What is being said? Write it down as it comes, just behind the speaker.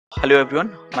Hello everyone,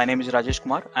 my name is Rajesh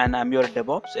Kumar and I'm your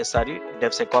DevOps SRE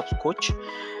DevSecOps coach.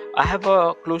 I have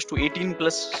close to 18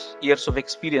 plus years of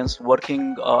experience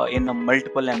working in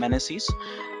multiple MNCs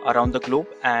around the globe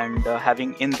and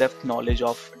having in-depth knowledge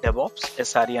of DevOps,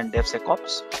 SRE and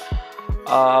DevSecOps.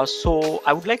 So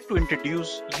I would like to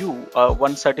introduce you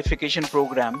one certification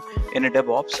program in a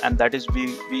DevOps, and that is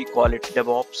we call it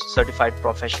DevOps Certified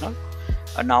Professional.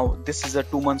 Now this is a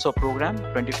 2 months of program,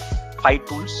 25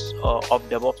 tools of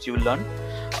DevOps you will learn,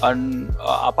 and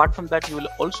apart from that you will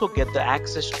also get the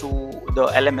access to the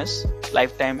LMS,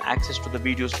 lifetime access to the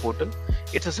videos portal.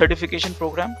 It's a certification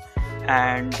program,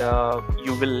 and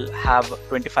you will have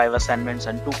 25 assignments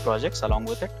and 2 projects along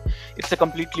with it. It's a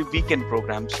completely weekend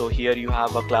program, so here you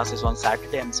have classes on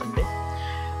Saturday and Sunday.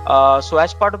 So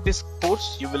as part of this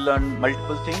course, you will learn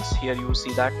multiple things. Here you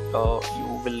see that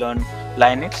you will learn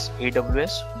Linux,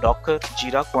 AWS, Docker,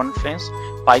 Jira, Confluence,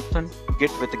 Python, Git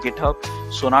with GitHub,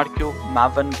 SonarQube,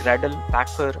 Maven, Gradle,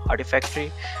 Packer, Artifactory,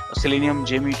 Selenium,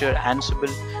 JMeter,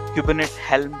 Ansible, Kubernetes,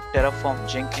 Helm, Terraform,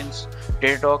 Jenkins,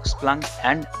 Datadog, Splunk,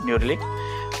 and Neuralink.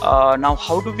 Now,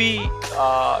 how do we,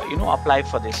 apply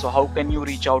for this? So how can you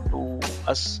reach out to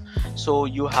us? So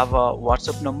you have a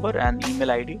WhatsApp number and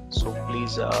email ID. So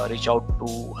please reach out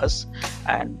to us,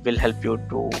 and we'll help you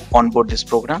to onboard this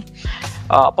program.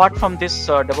 Apart from this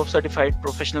DevOps certified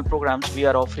professional programs, we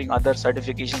are offering other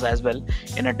certifications as well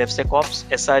in a DevSecOps,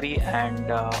 SRE, and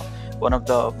one of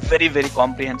the very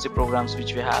comprehensive programs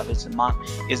which we have is in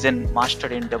Master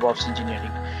in DevOps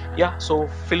Engineering. Yeah, so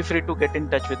feel free to get in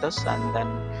touch with us and then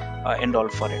enroll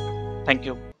for it. Thank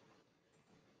you.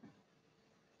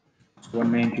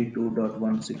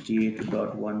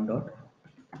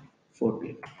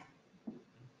 192.168.1.14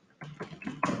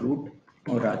 root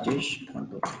or Rajesh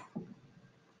 123.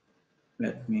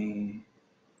 Let me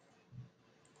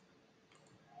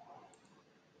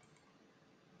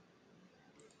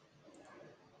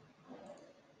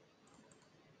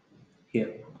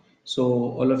here. So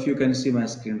all of you can see my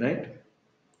screen, right?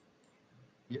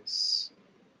 Yes.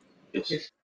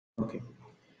 Yes. Okay.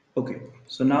 Okay.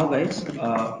 So now guys,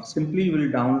 simply you will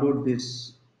download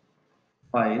this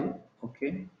file,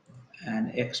 okay,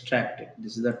 and extract it.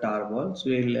 This is the tarball. So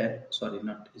you'll sorry,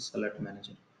 not is alert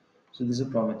manager. So this is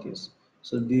Prometheus.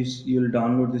 So this you'll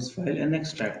download this file and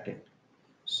extract it.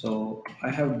 So I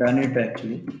have done it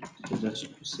actually. So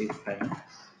just to save time,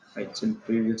 it's in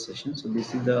previous session. So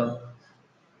this is the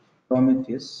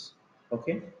Prometheus,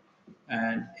 okay,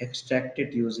 and extract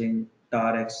it using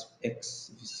tar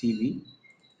xcv,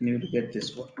 and you will get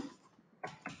this one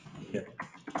here.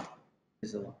 This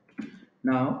is the one.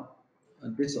 Now,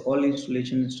 this all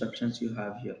installation instructions you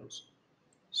have here also.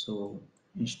 So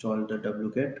install the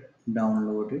wget,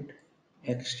 download it,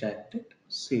 extract it,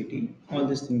 cd, all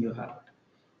these things you have it.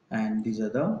 And these are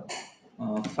the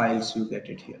files you get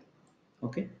it here.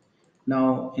 Okay.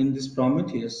 Now in this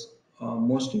Prometheus,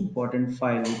 most important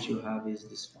file which you have is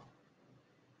this one.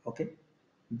 Okay.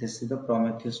 This is the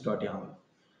Prometheus.yaml.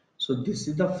 So this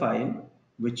is the file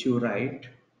which you write.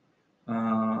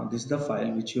 This is the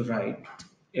file which you write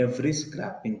every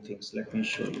scrapping things. Let me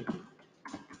show you.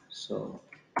 So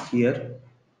here,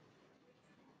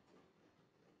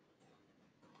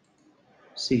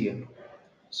 see here.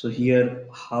 So here,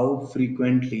 how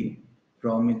frequently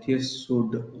Prometheus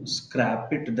should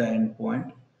scrap it the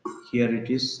endpoint. Here it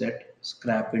is set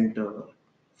scrap interval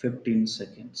 15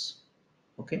 seconds.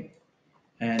 Okay.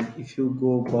 And if you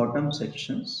go bottom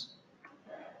sections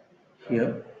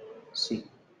here, see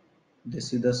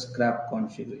this is the scrap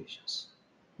configurations.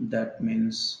 That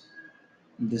means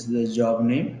this is the job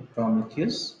name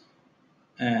Prometheus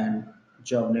and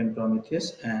job name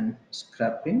Prometheus and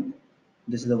scrapping.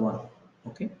 This is the one.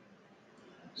 Okay.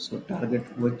 So target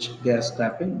which they are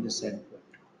scrapping this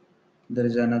endpoint. There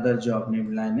is another job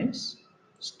named Linux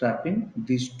scrapping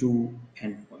these two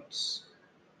endpoints.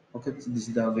 Okay, so this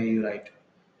is the way you write.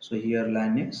 So here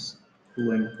Linux two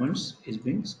endpoints is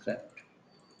being scrapped.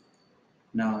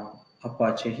 Now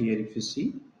Apache here, if you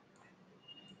see,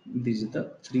 these are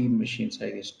the three machines, I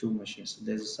guess two machines.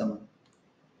 There's some,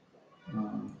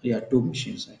 yeah, two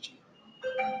machines actually.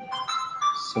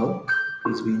 So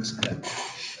it's being scrapped.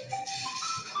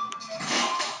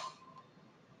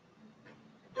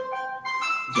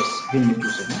 Just give me 2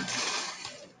 seconds.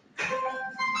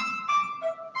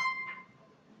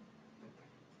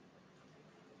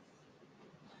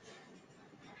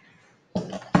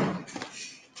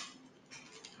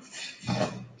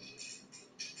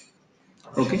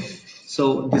 Okay,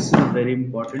 so this is a very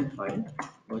important file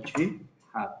which we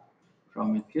have,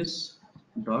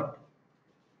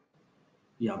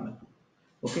 Prometheus.yaml.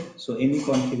 Okay, so any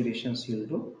configurations you'll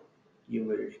do, you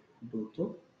will do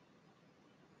to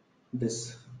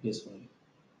this place only.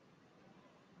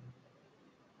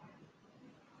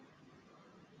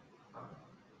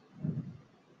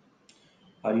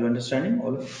 Are you understanding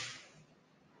all of?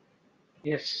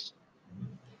 Yes.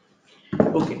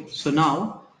 Okay, so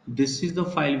now this is the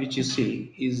file which you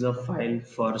see is a file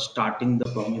for starting the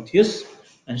Prometheus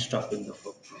and stopping the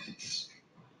Prometheus.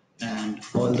 And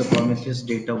all the Prometheus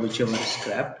data whichever is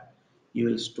scrapped, you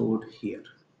will store it here.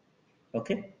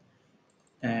 Okay,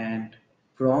 and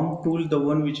prompt tool, the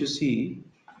one which you see,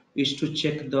 is to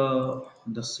check the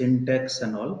syntax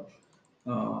and all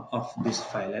of this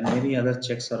file, and many other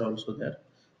checks are also there.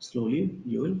 Slowly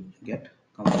you will get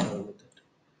comfortable with it.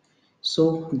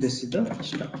 So this is the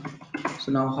start.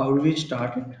 So now how do we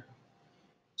start it?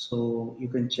 So you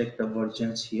can check the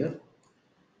versions here,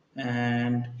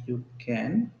 and you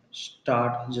can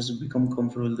start, just become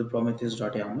comfortable with the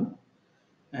Prometheus.yaml,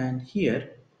 and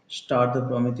here start the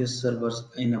Prometheus servers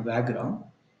in a background.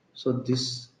 So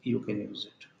this you can use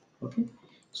it. Okay,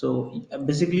 so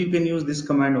basically you can use this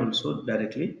command also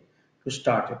directly to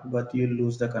start it, but you'll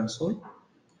lose the console.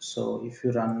 So if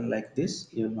you run like this,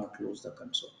 you will not lose the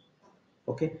console.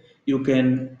 Okay, you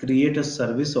can create a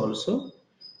service also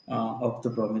of the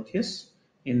Prometheus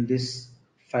in this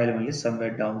file only.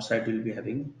 Somewhere downside you'll be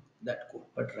having that code,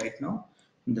 but right now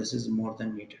this is more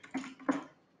than needed.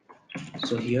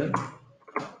 So here,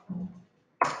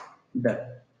 done.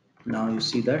 Now you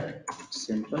see that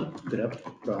simple grep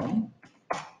prom.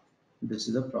 This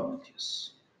is the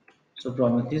Prometheus. So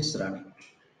Prometheus running,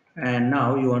 and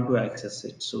now you want to access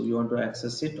it. So you want to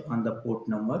access it on the port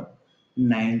number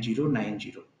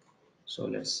 9090. So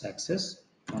let's access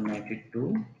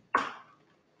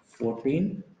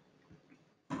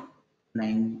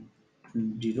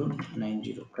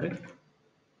 192.14.9090, correct?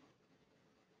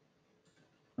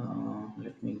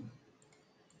 Let me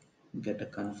get a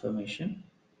confirmation.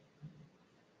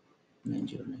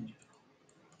 9090.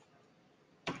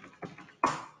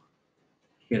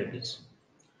 Here it is.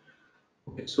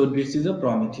 Okay, so this is a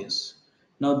Prometheus.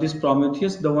 Now this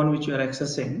Prometheus, the one which you are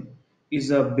accessing, is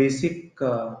a basic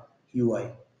UI.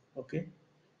 Okay,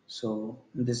 so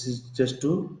this is just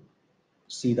to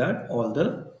see that all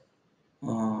the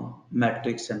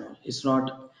matrix and all. It's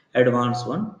not advanced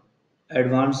one.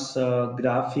 Advanced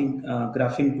graphing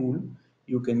tool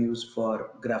you can use for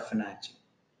graphenaging.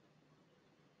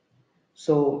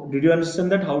 So did you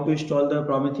understand that how to install the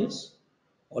Prometheus?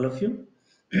 All of you?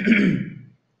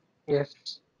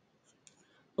 Yes.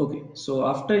 Okay, so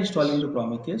after installing the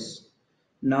Prometheus,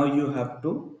 now you have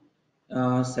to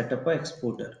set up a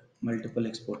exporter, multiple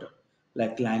exporter,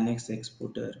 like Linux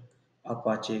exporter,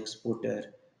 Apache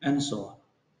exporter, and so on.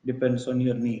 Depends on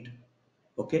your need.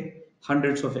 Okay,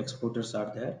 hundreds of exporters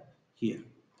are there here.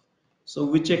 So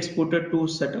which exporter to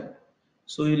set up?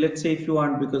 So let's say if you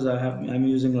want, because I'm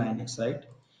using Linux, right?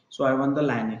 So I want the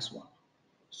Linux one.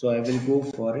 So I will go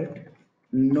for it.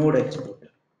 Node exporter.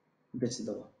 This is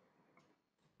the one.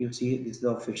 You see, this is the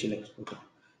official exporter.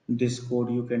 This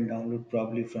code you can download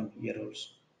probably from here also.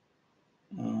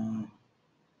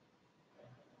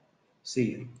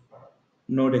 See here,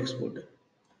 Node exporter.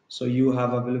 So you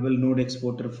have available Node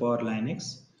exporter for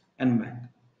Linux and Mac.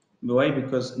 Why?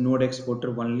 Because Node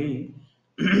exporter only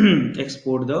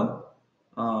export the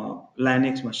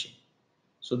Linux machine.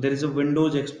 So there is a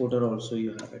Windows exporter also,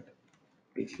 you have it.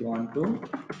 If you want to,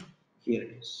 here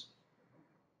it is,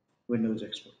 Windows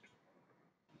exporter.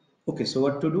 Okay, so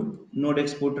what to do? Node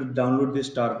exporter, download this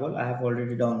tarball. I have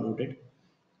already downloaded.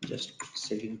 Just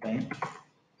saving time.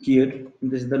 Here,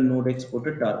 this is the node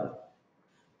exporter tarball.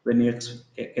 When you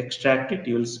extract it,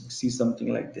 you will see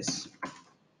something like this.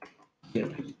 Here.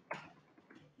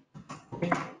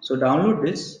 Okay. So download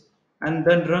this and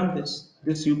then run this.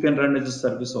 This you can run as a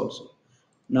service also.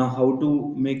 Now, how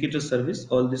to make it a service?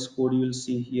 All this code you will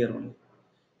see here only.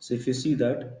 So if you see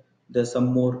that, there's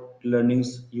some more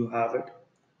learnings you have it.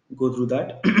 Go through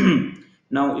that.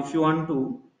 Now, if you want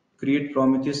to create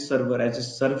Prometheus server as a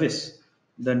service,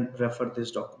 then refer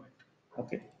this document.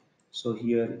 Okay. So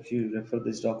here, if you refer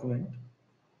this document,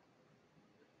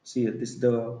 see this is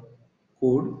the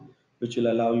code which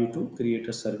will allow you to create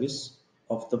a service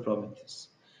of the Prometheus.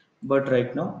 But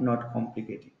right now, not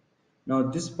complicating. Now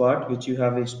this part which you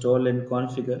have installed and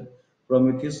configure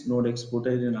Prometheus node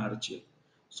exporter in RGL.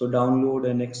 So download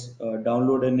and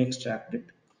extract it,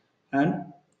 and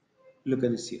look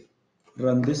at this here.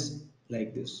 Run this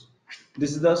like this.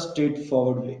 This is the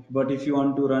straightforward way. But if you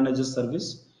want to run as a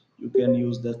service, you can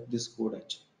use this code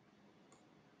actually.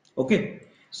 Okay,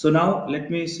 so now let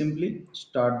me simply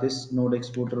start this node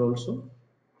exporter also.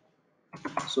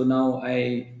 So now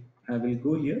I will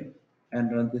go here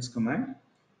and run this command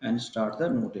and start the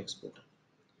node exporter.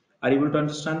 Are you able to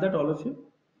understand that, all of you?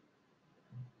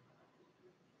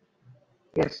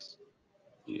 Yes.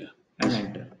 Yeah. And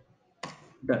enter.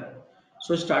 Done.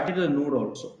 So started the node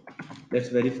also. Let's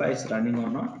verify it's running or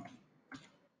not.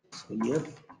 So here,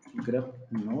 grep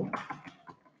node.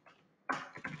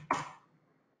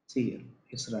 See here,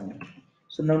 it's running.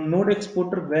 So now node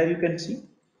exporter, where you can see.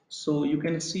 So you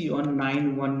can see on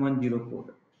 9110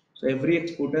 port. So every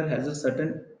exporter has a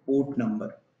certain port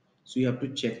number. So you have to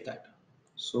check that.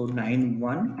 So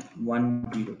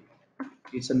 9110.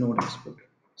 It's a node exporter.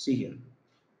 See here.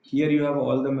 Here you have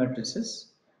all the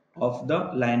matrices of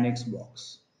the Linux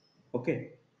box. Okay.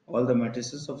 All the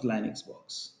matrices of Linux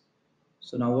box.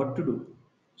 So now what to do?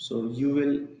 So you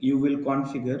will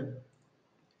configure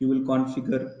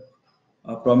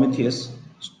Prometheus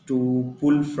to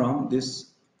pull from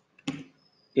this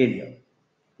area.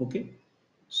 Okay,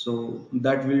 so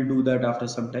that will do that after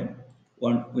some time.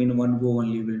 In one go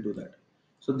only will do that.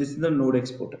 So this is the node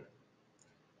exporter.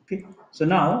 Okay, so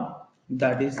now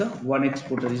that is the one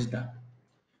exporter is done.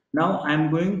 Now I'm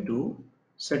going to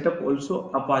set up also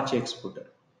Apache exporter.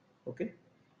 Okay,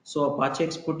 so Apache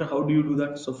exporter, how do you do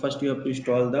that? So first you have to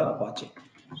install the Apache.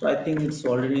 So I think it's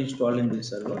already installed in this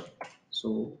server.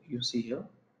 So you see here,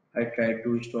 I tried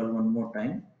to install one more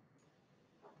time,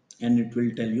 and it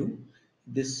will tell you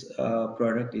this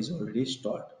product is already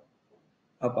installed,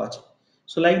 Apache.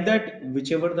 So like that,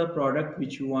 whichever the product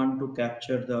which you want to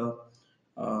capture the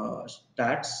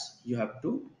stats, you have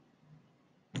to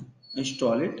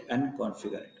install it and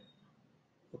configure it.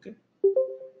 Okay.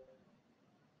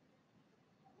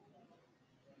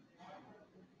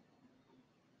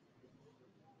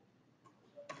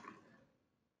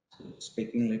 So it's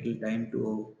taking little time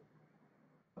to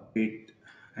update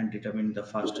and determine the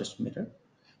fastest method.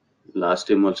 Last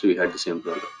time also we had the same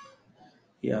problem.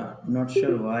 Yeah, not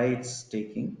sure why it's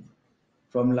taking.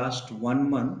 From last 1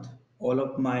 month, all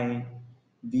of my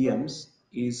VMs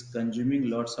is consuming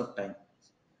lots of time.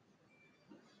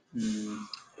 Hmm.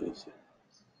 Yes.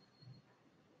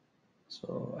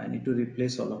 So I need to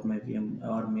replace all of my VM,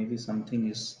 or maybe something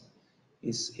is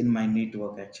in my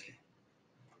network actually.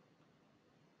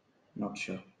 Not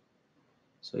sure.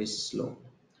 So it's slow,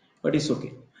 but it's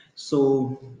okay.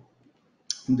 So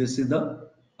this is the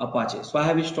Apache. So I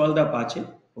have installed the Apache.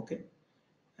 Okay,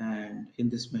 and in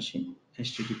this machine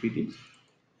HTTPD,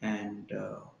 and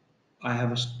I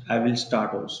will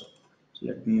start also. So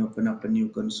let me open up a new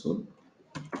console.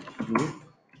 Root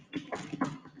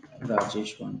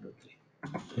Rajesh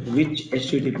 123. Which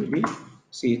HTTPD?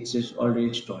 See, it is already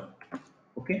installed.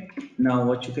 Okay, now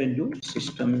what you can do,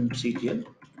 systemctl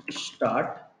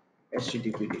start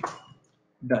HTTPD.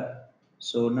 Done.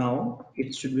 So now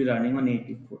it should be running on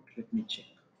 18 port. Let me check.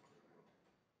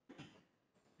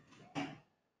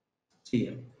 See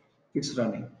here, it's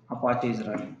running. Apache is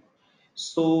running.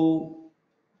 So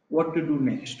what to do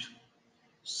next?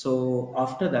 So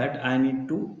after that, I need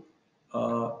to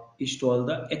install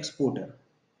the exporter.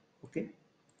 Okay,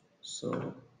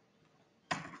 so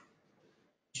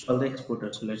install the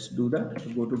exporter. So let's do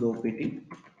that. Go to the OPT,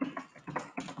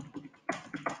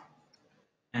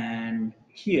 and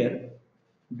here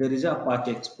there is a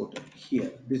Apache exporter.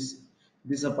 Here,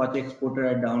 this Apache exporter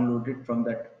I downloaded from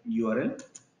that URL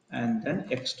and then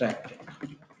extracted.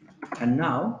 And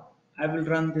now I will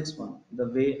run this one the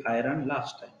way I ran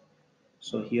last time.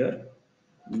 So here,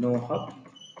 no hub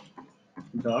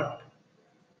dot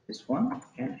this one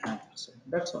and ampersand.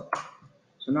 That's all.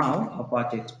 So now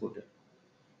Apache exporter.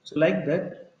 So like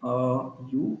that,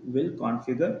 you will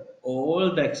configure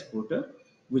all the exporter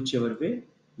whichever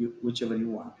you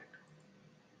want it.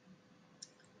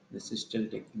 This is still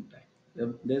taking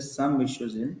time. There's some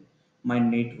issues in my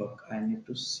network. I need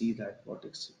to see that what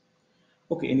is.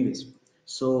 Okay, anyways.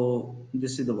 So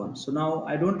this is the one. So now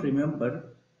I don't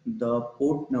remember the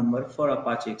port number for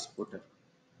Apache exporter.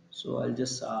 So I'll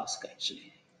just ask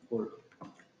actually. Hold on.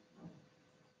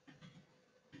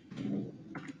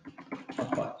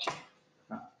 Apache.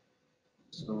 Huh.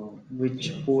 So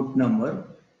which port number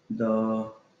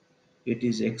the it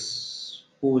is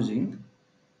exposing?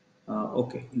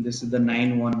 Okay, this is the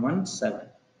 9117.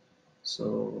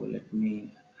 So let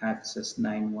me access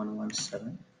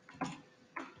 9117.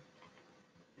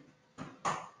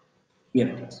 Here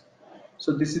it is.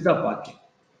 So this is the Apache.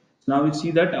 Now we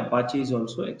see that Apache is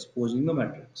also exposing the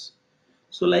matrix.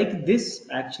 So like this,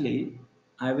 actually,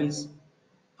 I will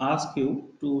ask you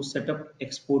to set up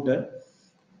exporter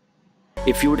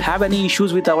If you would have any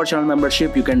issues with our channel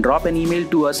membership, you can drop an email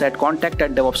to us at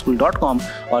contact@debugschool.com,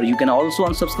 or you can also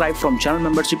unsubscribe from channel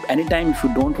membership anytime if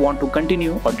you don't want to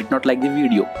continue or did not like the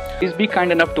video. Please be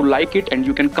kind enough to like it, and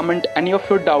you can comment any of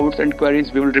your doubts and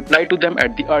queries. We will reply to them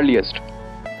at the earliest.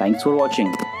 Thanks for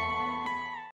watching.